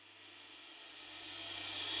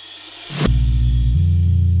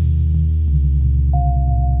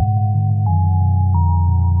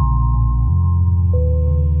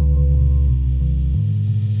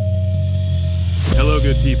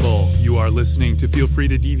listening to Feel Free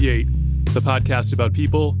to Deviate, the podcast about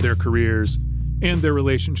people, their careers, and their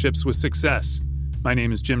relationships with success. My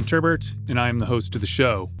name is Jim Turbert, and I am the host of the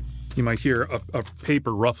show. You might hear a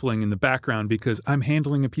paper ruffling in the background because I'm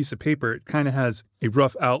handling a piece of paper. It kind of has a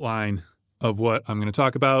rough outline of what I'm going to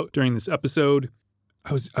talk about during this episode.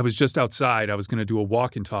 I was just outside. I was going to do a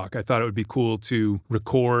walk and talk. I thought it would be cool to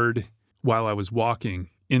record while I was walking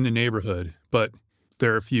in the neighborhood, but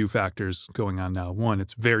there are a few factors going on now. One,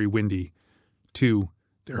 it's very windy. Two,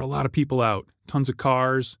 there are a lot of people out, tons of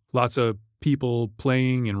cars, lots of people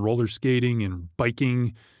playing and roller skating and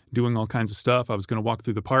biking, doing all kinds of stuff. I was going to walk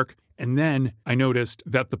through the park. And then I noticed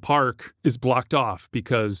that the park is blocked off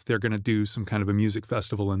because they're going to do some kind of a music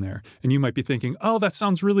festival in there. And you might be thinking, oh, that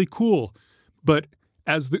sounds really cool. But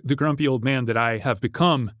as the grumpy old man that I have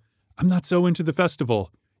become, I'm not so into the festival.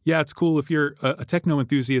 Yeah, it's cool if you're a techno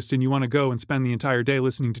enthusiast and you want to go and spend the entire day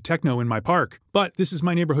listening to techno in my park. But this is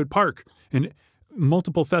my neighborhood park, and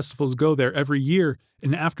multiple festivals go there every year.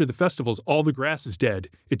 And after the festivals, all the grass is dead.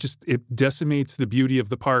 It decimates the beauty of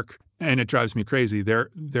the park, and it drives me crazy. There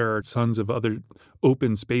are tons of other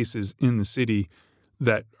open spaces in the city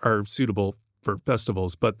that are suitable for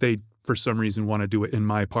festivals, but they, for some reason, want to do it in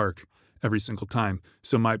my park every single time.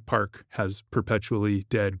 So my park has perpetually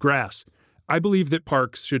dead grass. I believe that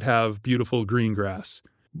parks should have beautiful green grass.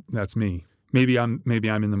 That's me. Maybe I'm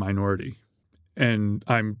in the minority. And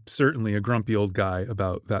I'm certainly a grumpy old guy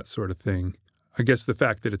about that sort of thing. I guess the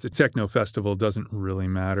fact that it's a techno festival doesn't really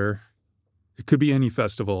matter. It could be any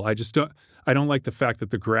festival. I don't like the fact that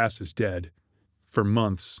the grass is dead for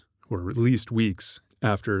months or at least weeks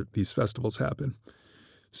after these festivals happen.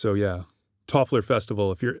 So yeah, Toffler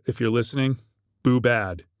Festival, if you're listening, boo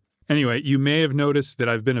bad. Anyway, you may have noticed that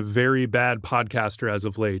I've been a very bad podcaster as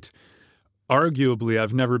of late. Arguably,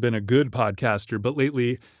 I've never been a good podcaster, but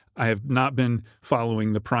lately I have not been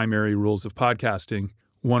following the primary rules of podcasting,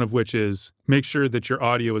 one of which is make sure that your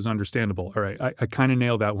audio is understandable. All right, I kind of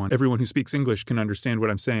nailed that one. Everyone who speaks English can understand what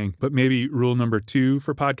I'm saying, but maybe rule number 2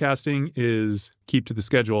 for podcasting is keep to the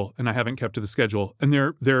schedule, and I haven't kept to the schedule. And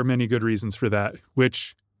there are many good reasons for that,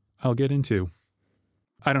 which I'll get into.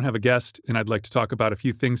 I don't have a guest, and I'd like to talk about a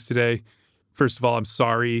few things today. First of all, I'm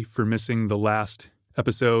sorry for missing the last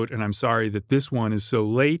episode, and I'm sorry that this one is so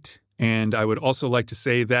late. And I would also like to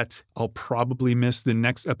say that I'll probably miss the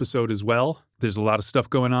next episode as well. There's a lot of stuff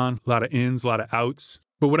going on, a lot of ins, a lot of outs.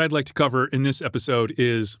 But what I'd like to cover in this episode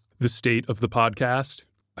is the state of the podcast.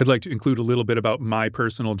 I'd like to include a little bit about my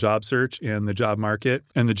personal job search and the job market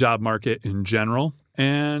in general,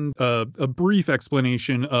 and a brief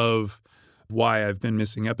explanation of why I've been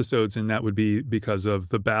missing episodes, and that would be because of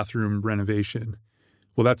the bathroom renovation.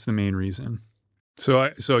 Well, that's the main reason. So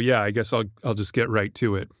I guess I'll just get right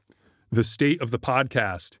to it. The state of the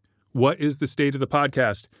podcast. What is the state of the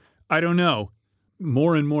podcast? I don't know.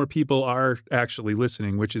 More and more people are actually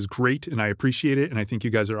listening, which is great, and I appreciate it, and I think you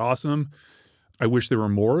guys are awesome. I wish there were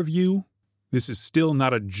more of you. This is still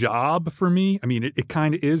not a job for me. I mean, it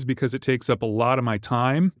kind of is because it takes up a lot of my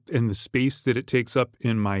time and the space that it takes up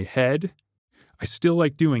in my head. I still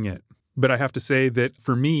like doing it, but I have to say that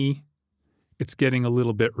for me, it's getting a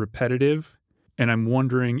little bit repetitive, and I'm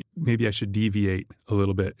wondering maybe I should deviate a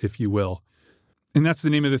little bit, if you will. And that's the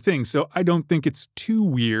name of the thing. So I don't think it's too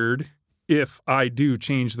weird if I do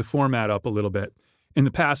change the format up a little bit. In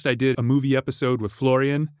the past, I did a movie episode with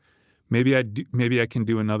Florian. Maybe I can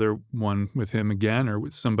do another one with him again or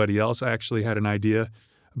with somebody else. I actually had an idea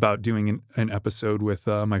about doing an episode with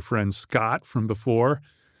my friend Scott from before.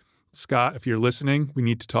 Scott, if you're listening, we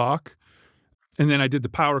need to talk. And then I did the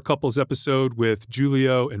Power Couples episode with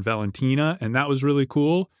Julio and Valentina, and that was really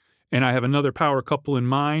cool. And I have another power couple in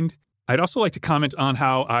mind. I'd also like to comment on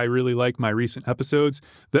how I really like my recent episodes.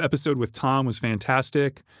 The episode with Tom was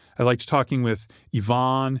fantastic. I liked talking with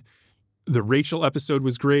Yvonne. The Rachel episode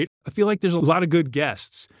was great. I feel like there's a lot of good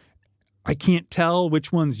guests. I can't tell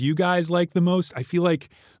which ones you guys like the most. I feel like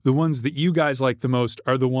the ones that you guys like the most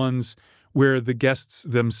are the ones where the guests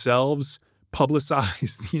themselves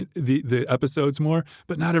publicize the episodes more,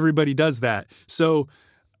 but not everybody does that. So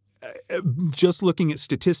just looking at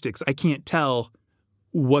statistics, I can't tell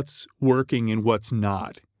what's working and what's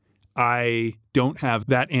not. I don't have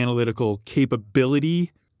that analytical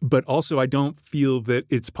capability, but also I don't feel that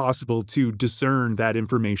it's possible to discern that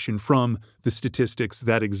information from the statistics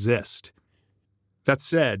that exist. That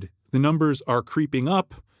said, the numbers are creeping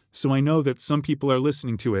up, so I know that some people are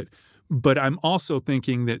listening to it. But I'm also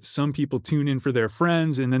thinking that some people tune in for their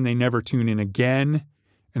friends and then they never tune in again.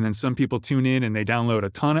 And then some people tune in and they download a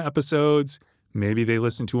ton of episodes. Maybe they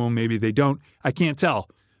listen to them, maybe they don't. I can't tell.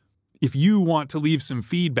 If you want to leave some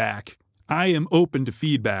feedback, I am open to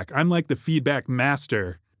feedback. I'm like the feedback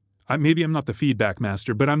master. Maybe I'm not the feedback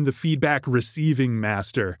master, but I'm the feedback receiving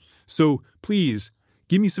master. So please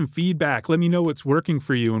give me some feedback. Let me know what's working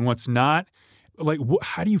for you and what's not. Like,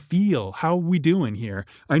 how do you feel? How are we doing here?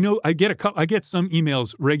 I know I get some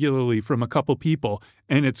emails regularly from a couple people,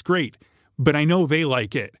 and it's great, but I know they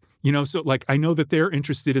like it. So like I know that they're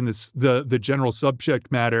interested in the general subject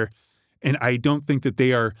matter. And I don't think that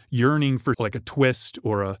they are yearning for like a twist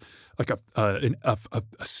or a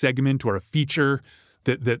segment or a feature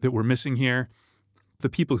that we're missing here. The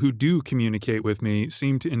people who do communicate with me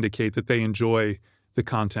seem to indicate that they enjoy the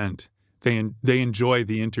content. They enjoy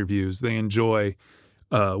the interviews. They enjoy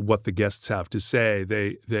what the guests have to say.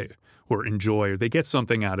 They get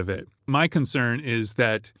something out of it. My concern is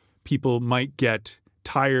that people might get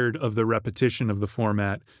tired of the repetition of the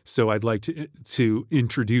format. So I'd like to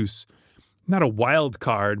introduce not a wild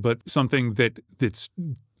card, but something that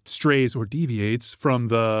strays or deviates from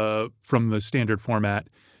the standard format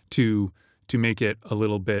to make it a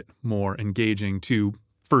little bit more engaging to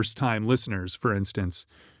first-time listeners, for instance.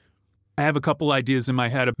 I have a couple ideas in my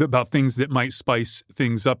head about things that might spice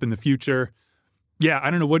things up in the future. Yeah, I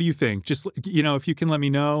don't know. What do you think? Just, if you can let me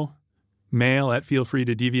know,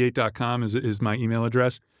 mail@feelfreetodeviate.com is my email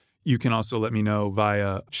address. You can also let me know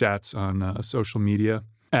via chats on social media.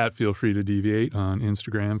 @feelfreetodeviate on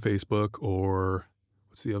Instagram, Facebook, or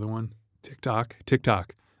what's the other one? TikTok.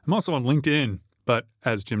 I'm also on LinkedIn, but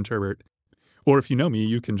as Jim Turbert. Or if you know me,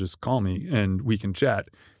 you can just call me and we can chat,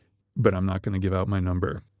 but I'm not going to give out my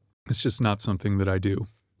number. It's just not something that I do.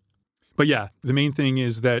 But yeah, the main thing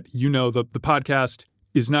is that the podcast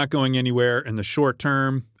is not going anywhere in the short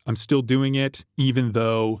term. I'm still doing it, even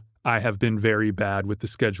though I have been very bad with the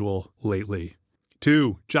schedule lately.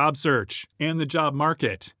 2, job search and the job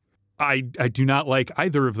market. I do not like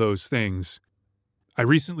either of those things. I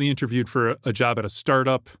recently interviewed for a job at a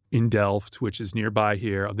startup in Delft, which is nearby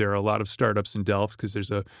here. There are a lot of startups in Delft because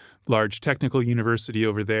there's a large technical university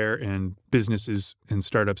over there and businesses and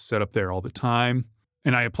startups set up there all the time.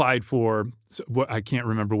 And I applied for what I can't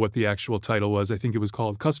remember what the actual title was. I think it was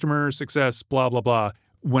called Customer Success, blah, blah, blah.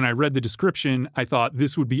 When I read the description, I thought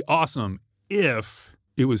this would be awesome if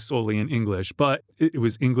it was solely in English, but it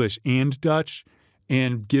was English and Dutch.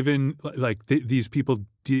 And given these people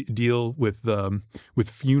deal with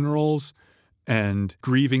funerals and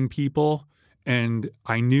grieving people, and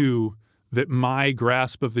I knew that my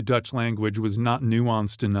grasp of the Dutch language was not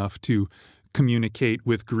nuanced enough to communicate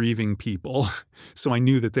with grieving people. So I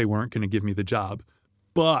knew that they weren't going to give me the job.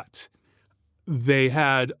 But they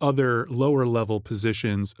had other lower level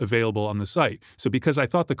positions available on the site. So because I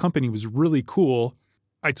thought the company was really cool,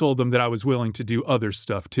 I told them that I was willing to do other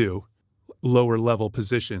stuff too, lower level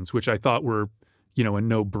positions, which I thought were, a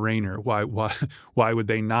no-brainer. Why would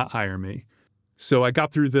they not hire me? So I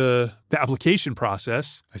got through the application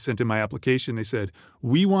process. I sent in my application. They said,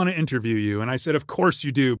 "We want to interview you." And I said, "Of course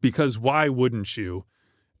you do, because why wouldn't you?"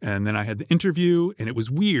 And then I had the interview, and it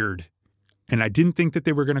was weird. And I didn't think that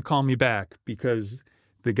they were going to call me back because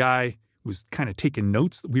the guy was kind of taking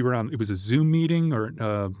notes. It was a Zoom meeting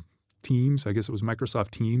or Teams. I guess it was Microsoft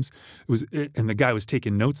Teams. And the guy was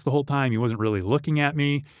taking notes the whole time. He wasn't really looking at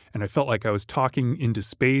me. And I felt like I was talking into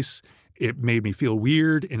space. It made me feel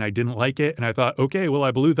weird and I didn't like it. And I thought, okay, well, I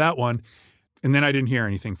blew that one. And then I didn't hear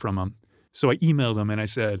anything from him. So I emailed him and I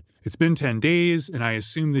said, "It's been 10 days and I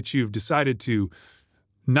assume that you've decided to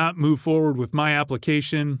not move forward with my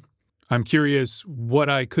application. I'm curious what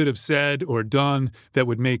I could have said or done that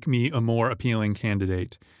would make me a more appealing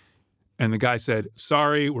candidate." And the guy said,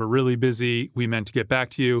 "Sorry, we're really busy. We meant to get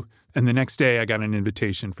back to you." And the next day I got an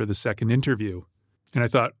invitation for the second interview. And I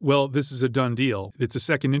thought, well, this is a done deal. It's a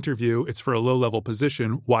second interview. It's for a low-level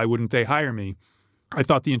position. Why wouldn't they hire me? I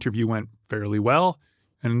thought the interview went fairly well.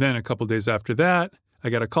 And then a couple days after that,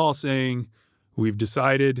 I got a call saying, "We've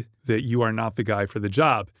decided that you are not the guy for the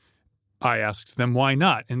job." I asked them why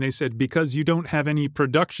not. And they said, "Because you don't have any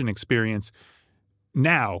production experience."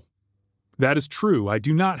 Now, that is true. I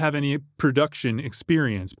do not have any production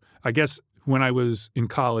experience. I guess when I was in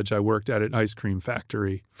college, I worked at an ice cream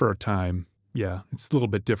factory for a time. Yeah, it's a little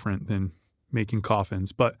bit different than making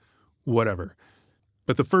coffins, but whatever.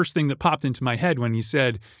 But the first thing that popped into my head when he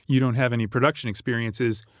said, "You don't have any production experience,"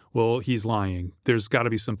 is, well, he's lying. There's got to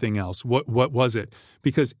be something else. What was it?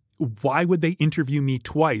 Because why would they interview me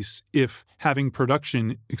twice if having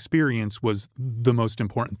production experience was the most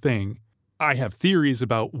important thing? I have theories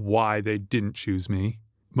about why they didn't choose me.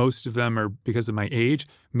 Most of them are because of my age.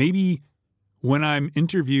 Maybe when I'm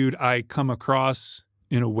interviewed, I come across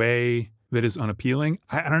in a way that is unappealing.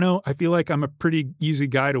 I don't know. I feel like I'm a pretty easy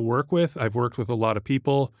guy to work with. I've worked with a lot of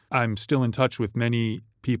people. I'm still in touch with many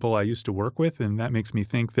people I used to work with, and that makes me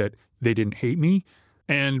think that they didn't hate me.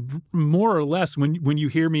 And more or less, when you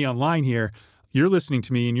hear me online here, you're listening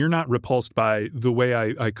to me and you're not repulsed by the way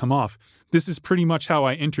I come off. This is pretty much how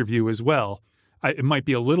I interview as well. It might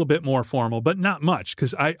be a little bit more formal, but not much,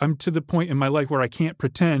 because I'm to the point in my life where I can't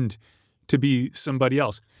pretend to be somebody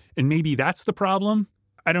else. And maybe that's the problem.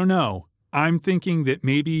 I don't know. I'm thinking that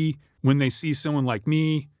maybe when they see someone like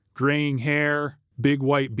me, graying hair, big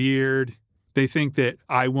white beard, they think that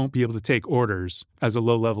I won't be able to take orders as a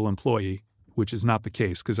low-level employee, which is not the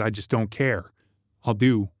case, because I just don't care. I'll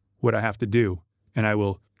do what I have to do, and I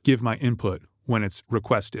will give my input when it's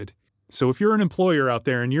requested. So if you're an employer out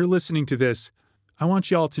there and you're listening to this, I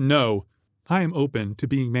want y'all to know I am open to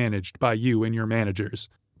being managed by you and your managers.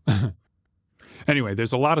 Anyway,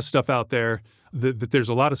 there's a lot of stuff out there that there's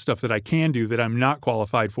a lot of stuff that I can do that I'm not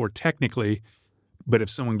qualified for technically, but if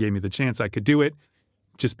someone gave me the chance, I could do it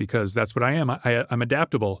just because that's what I am. I'm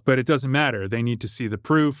adaptable, but it doesn't matter. They need to see the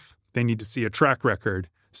proof. They need to see a track record.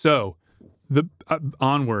 So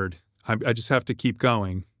onward, I just have to keep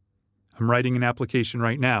going. I'm writing an application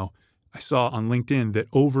right now. I saw on LinkedIn that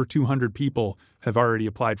over 200 people have already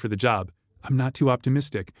applied for the job. I'm not too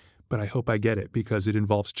optimistic, but I hope I get it because it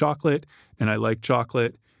involves chocolate, and I like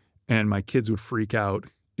chocolate, and my kids would freak out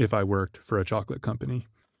if I worked for a chocolate company.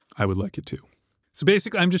 I would like it too. So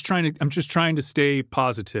basically, I'm just trying to stay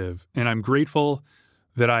positive, and I'm grateful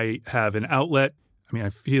that I have an outlet. I mean, I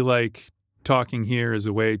feel like talking here is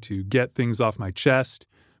a way to get things off my chest.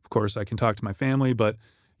 Of course, I can talk to my family, but,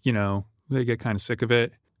 they get kind of sick of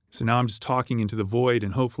it. So now I'm just talking into the void,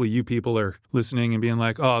 and hopefully you people are listening and being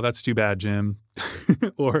like, oh, that's too bad, Jim.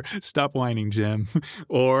 Or stop whining, Jim.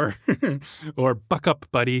 Or buck up,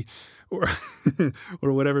 buddy. Or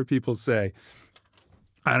or whatever people say.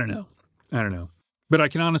 I don't know. But I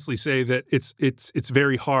can honestly say that it's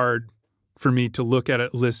very hard for me to look at a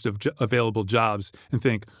list of available jobs and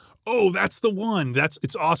think, oh, that's the one.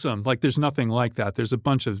 It's awesome. Like there's nothing like that. There's a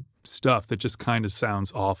bunch of stuff that just kind of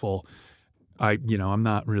sounds awful. I'm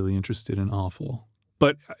not really interested in awful.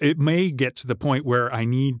 But it may get to the point where I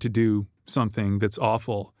need to do something that's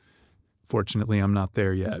awful. Fortunately, I'm not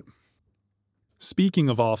there yet. Speaking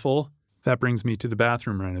of awful, that brings me to the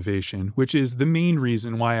bathroom renovation, which is the main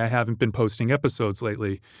reason why I haven't been posting episodes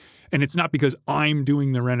lately. And it's not because I'm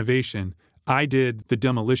doing the renovation. I did the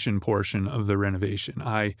demolition portion of the renovation.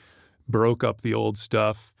 I broke up the old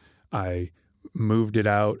stuff. I moved it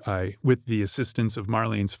out. With the assistance of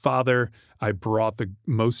Marlene's father, I brought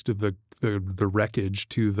most of the wreckage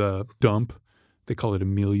to the dump. They call it a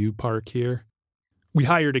milieu park here. We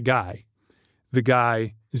hired a guy. The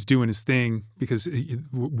guy is doing his thing because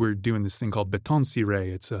we're doing this thing called béton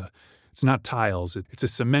ciré. It's not tiles. It's a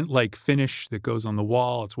cement-like finish that goes on the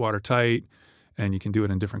wall. It's watertight, and you can do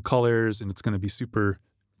it in different colors, and it's going to be super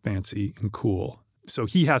fancy and cool. So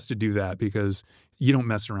he has to do that because you don't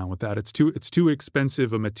mess around with that. It's too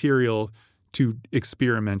expensive a material to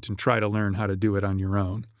experiment and try to learn how to do it on your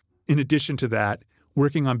own. In addition to that,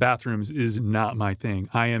 working on bathrooms is not my thing.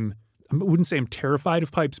 I wouldn't say I'm terrified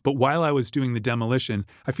of pipes, but while I was doing the demolition,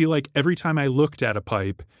 I feel like every time I looked at a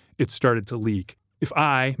pipe, it started to leak. If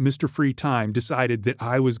I, Mr. Free Time, decided that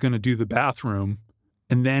I was going to do the bathroom,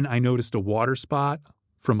 and then I noticed a water spot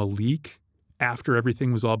from a leak after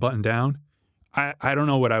everything was all buttoned down, I don't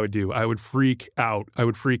know what I would do. I would freak out.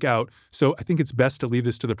 So I think it's best to leave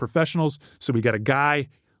this to the professionals. So we got a guy,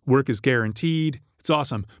 work is guaranteed. It's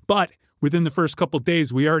awesome. But within the first couple of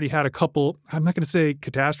days, we already had a couple, I'm not going to say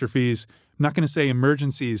catastrophes, I'm not going to say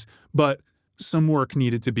emergencies, but some work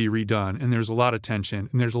needed to be redone. And there's a lot of tension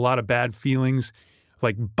and there's a lot of bad feelings,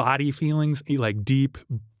 like body feelings, like deep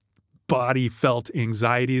body felt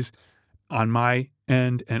anxieties on my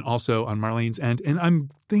end and also on Marlene's end. And I'm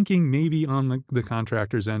thinking maybe on the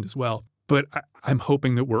contractor's end as well. But I'm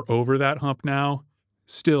hoping that we're over that hump now.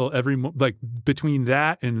 Still, between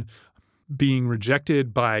that and being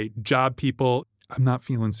rejected by job people, I'm not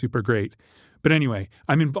feeling super great. But anyway,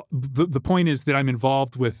 the point is that I'm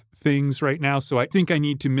involved with things right now, so I think I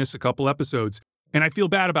need to miss a couple episodes. And I feel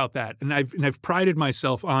bad about that. And I've prided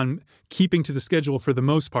myself on keeping to the schedule for the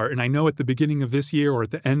most part. And I know at the beginning of this year or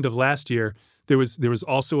at the end of last year, there was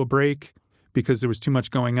also a break because there was too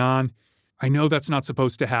much going on. I know that's not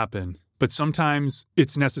supposed to happen, but sometimes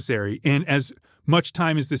it's necessary. And as much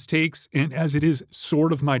time as this takes, and as it is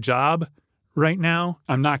sort of my job right now,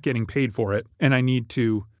 I'm not getting paid for it. And I need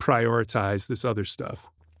to prioritize this other stuff.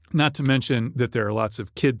 Not to mention that there are lots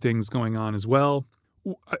of kid things going on as well.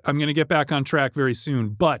 I'm going to get back on track very soon,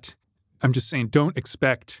 but I'm just saying don't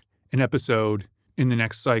expect an episode in the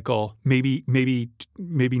next cycle, maybe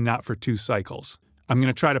not for 2 cycles. I'm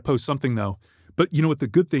going to try to post something though. But you know what the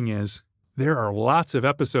good thing is? There are lots of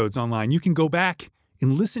episodes online. You can go back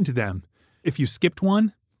and listen to them. If you skipped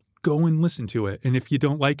one, go and listen to it. And if you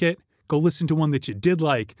don't like it, go listen to one that you did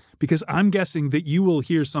like, because I'm guessing that you will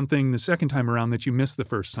hear something the second time around that you missed the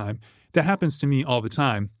first time. That happens to me all the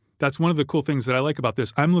time. That's one of the cool things that I like about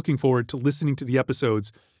this. I'm looking forward to listening to the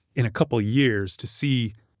episodes in a couple of years to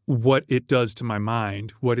see what it does to my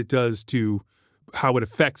mind, what it does to how it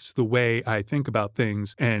affects the way I think about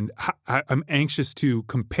things. And I'm anxious to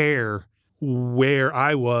compare where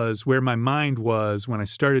I was, where my mind was when I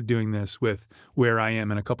started doing this with where I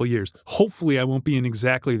am in a couple of years. Hopefully I won't be in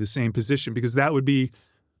exactly the same position, because that would be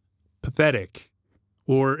pathetic.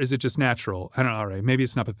 Or is it just natural? I don't know. All right, maybe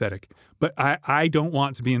it's not pathetic. But I don't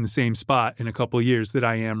want to be in the same spot in a couple of years that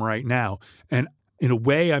I am right now. And in a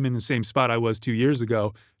way, I'm in the same spot I was 2 years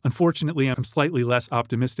ago. Unfortunately, I'm slightly less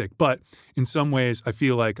optimistic. But in some ways, I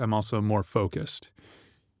feel like I'm also more focused.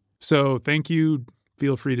 So thank you.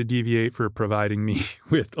 Feel free to deviate for providing me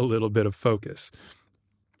with a little bit of focus.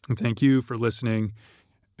 And thank you for listening.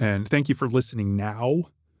 And thank you for listening now.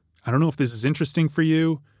 I don't know if this is interesting for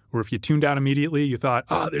you, or if you tuned out immediately, you thought,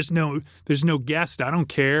 there's no guest. I don't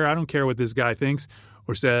care. I don't care what this guy thinks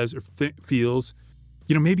or says or feels.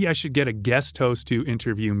 You know, maybe I should get a guest host to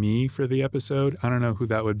interview me for the episode. I don't know who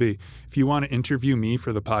that would be. If you want to interview me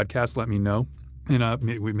for the podcast, let me know. And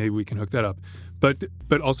maybe we can hook that up. But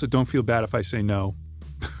also don't feel bad if I say no.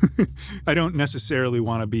 I don't necessarily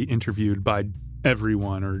want to be interviewed by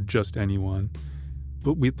everyone or just anyone.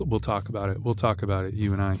 But we'll talk about it. We'll talk about it,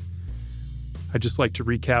 you and I. I'd just like to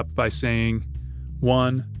recap by saying,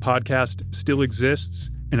 1, podcast still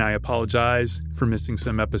exists, and I apologize for missing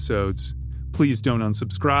some episodes. Please don't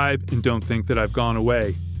unsubscribe and don't think that I've gone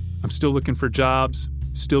away. I'm still looking for jobs,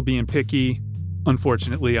 still being picky.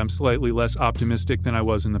 Unfortunately, I'm slightly less optimistic than I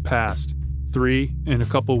was in the past. 3, in a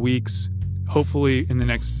couple weeks, hopefully in the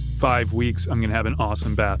next 5 weeks, I'm going to have an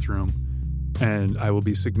awesome bathroom and I will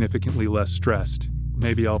be significantly less stressed.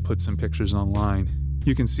 Maybe I'll put some pictures online.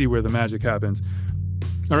 You can see where the magic happens.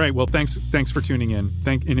 All right, well, thanks for tuning in.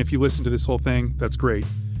 And if you listen to this whole thing, that's great.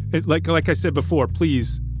 Like I said before,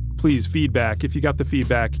 please feedback. If you got the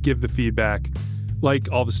feedback, give the feedback.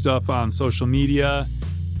 Like all the stuff on social media.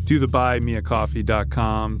 Do the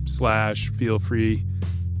buymeacoffee.com/feelfree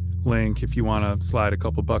link if you want to slide a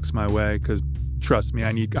couple bucks my way, because trust me,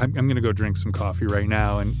 I'm going to go drink some coffee right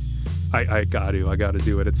now, and I got to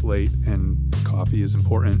do it. It's late and coffee is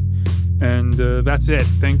important. And that's it.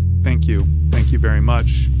 Thank you. Thank you very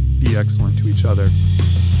much. Be excellent to each other.